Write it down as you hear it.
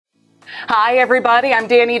Hi everybody, I'm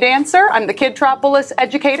Danny Dancer. I'm the Kidtropolis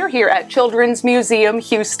educator here at Children's Museum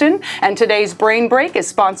Houston, and today's Brain Break is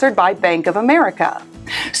sponsored by Bank of America.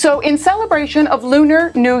 So in celebration of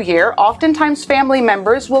Lunar New Year, oftentimes family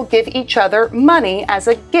members will give each other money as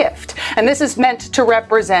a gift. And this is meant to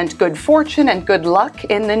represent good fortune and good luck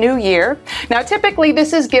in the new year. Now, typically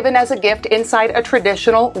this is given as a gift inside a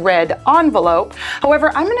traditional red envelope. However,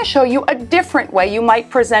 I'm going to show you a different way you might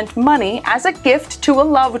present money as a gift to a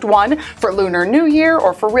loved one for Lunar New Year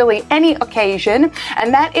or for really any occasion.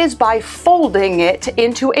 And that is by folding it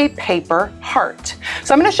into a paper heart.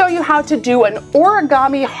 So I'm going to show you how to do an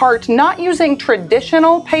origami heart, not using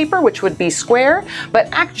traditional paper, which would be square, but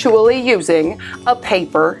actually using a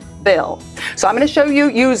paper bill. So I'm going to show you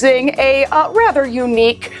using a rather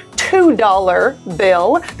unique $2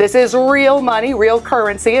 bill. This is real money, real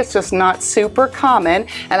currency. It's just not super common.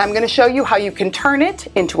 And I'm going to show you how you can turn it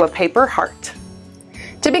into a paper heart.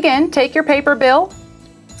 To begin, take your paper bill,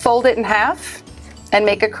 fold it in half, and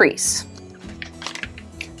make a crease.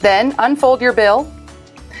 Then unfold your bill,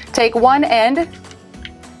 take one end,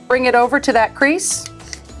 bring it over to that crease,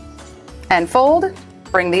 and fold.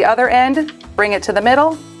 Bring the other end, bring it to the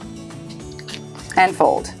middle, and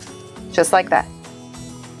fold, just like that.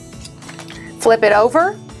 Flip it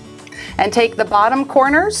over, and take the bottom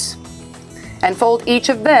corners, and fold each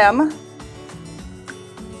of them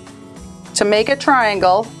to make a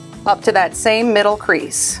triangle up to that same middle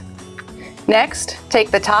crease. Next,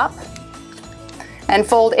 take the top, and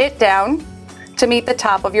fold it down to meet the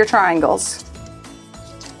top of your triangles.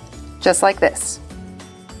 Just like this.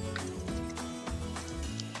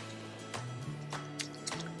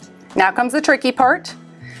 Now comes the tricky part.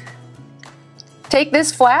 Take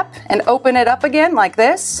this flap and open it up again like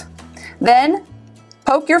this. Then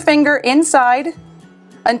poke your finger inside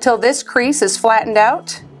until this crease is flattened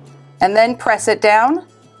out, and then press it down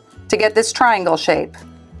to get this triangle shape.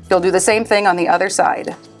 You'll do the same thing on the other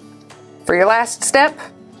side. For your last step,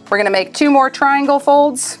 we're going to make 2 more triangle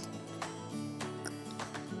folds,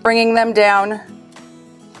 bringing them down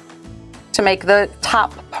to make the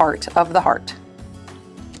top part of the heart.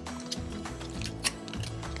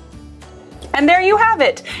 And there you have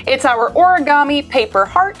it. It's our origami paper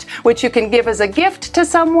heart, which you can give as a gift to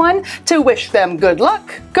someone to wish them good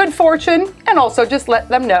luck, good fortune, and also just let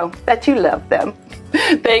them know that you love them.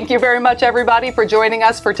 Thank you very much, everybody, for joining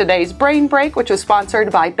us for today's Brain Break, which was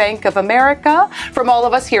sponsored by Bank of America. From all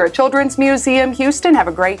of us here at Children's Museum Houston, have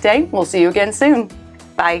a great day. We'll see you again soon.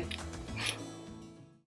 Bye.